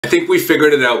I think we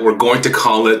figured it out. We're going to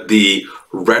call it the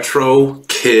Retro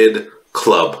Kid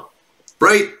Club,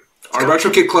 right? Our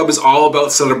Retro Kid Club is all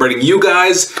about celebrating you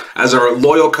guys as our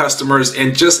loyal customers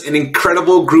and just an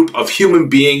incredible group of human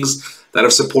beings that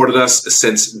have supported us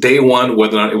since day one,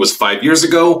 whether or not it was 5 years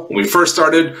ago when we first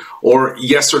started or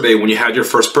yesterday when you had your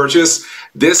first purchase.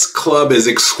 This club is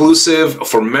exclusive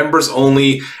for members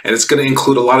only, and it's going to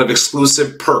include a lot of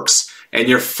exclusive perks. And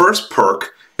your first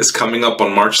perk is coming up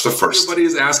on March the 1st. Everybody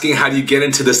is asking, how do you get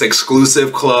into this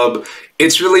exclusive club?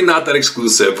 It's really not that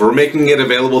exclusive. We're making it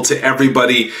available to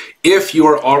everybody. If you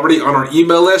are already on our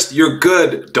email list, you're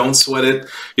good. Don't sweat it.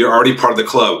 You're already part of the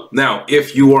club. Now,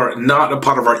 if you are not a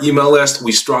part of our email list,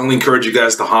 we strongly encourage you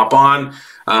guys to hop on.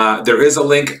 There is a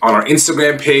link on our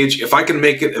Instagram page. If I can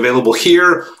make it available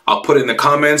here, I'll put it in the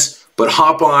comments. But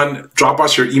hop on, drop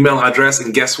us your email address,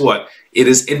 and guess what? It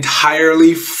is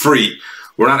entirely free.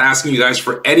 We're not asking you guys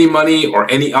for any money or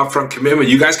any upfront commitment.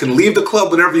 You guys can leave the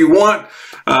club whenever you want.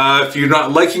 If you're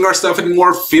not liking our stuff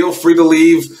anymore, feel free to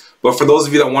leave. But for those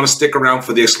of you that want to stick around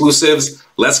for the exclusives,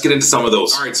 let's get into some of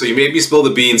those. All right, so you made me spill the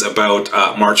beans about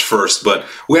March 1st, but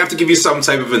we have to give you some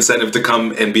type of incentive to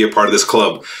come and be a part of this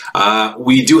club.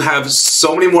 We do have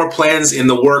so many more plans in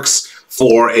the works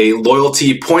for a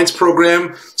loyalty points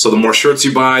program. So the more shirts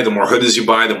you buy, the more hoodies you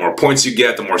buy, the more points you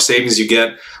get, the more savings you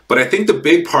get. But I think the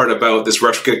big part about this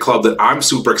Retro Kid Club that I'm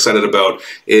super excited about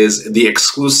is the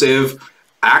exclusive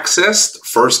access,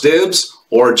 first dibs,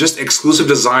 or just exclusive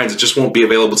designs that just won't be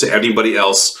available to anybody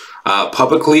else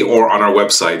publicly or on our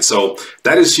website. So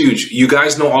that is huge. You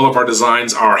guys know all of our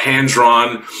designs are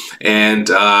hand-drawn, and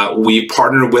we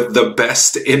partner with the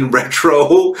best in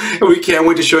retro, and we can't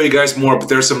wait to show you guys more. But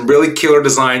there's some really killer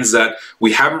designs that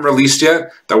we haven't released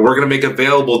yet that we're going to make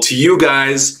available to you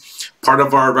guys, part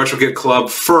of our Retro Kid Club,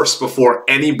 first before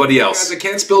anybody else. Guys, I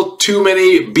can't spill too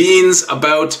many beans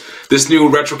about this new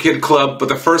Retro Kid Club, but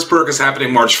the first perk is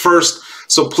happening March 1st.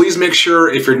 So please make sure,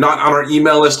 if you're not on our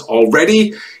email list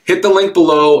already, hit the link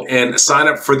below and sign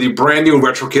up for the brand new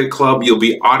Retro Kid Club. You'll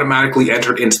be automatically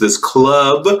entered into this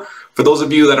club. For those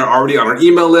of you that are already on our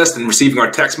email list and receiving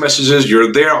our text messages,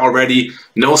 you're there already,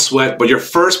 no sweat. But your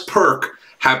first perk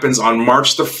happens on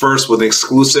March the 1st with an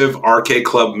exclusive RK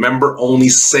Club member-only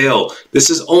sale. This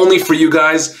is only for you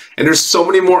guys, and there's so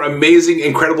many more amazing,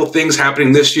 incredible things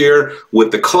happening this year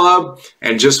with the club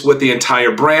and just with the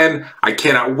entire brand. I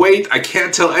cannot wait. I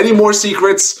can't tell any more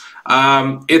secrets.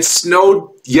 It snowed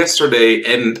yesterday,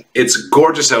 and it's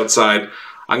gorgeous outside.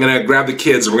 I'm going to grab the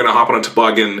kids, and we're going to hop on a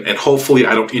toboggan, and hopefully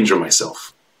I don't injure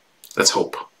myself. Let's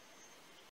hope.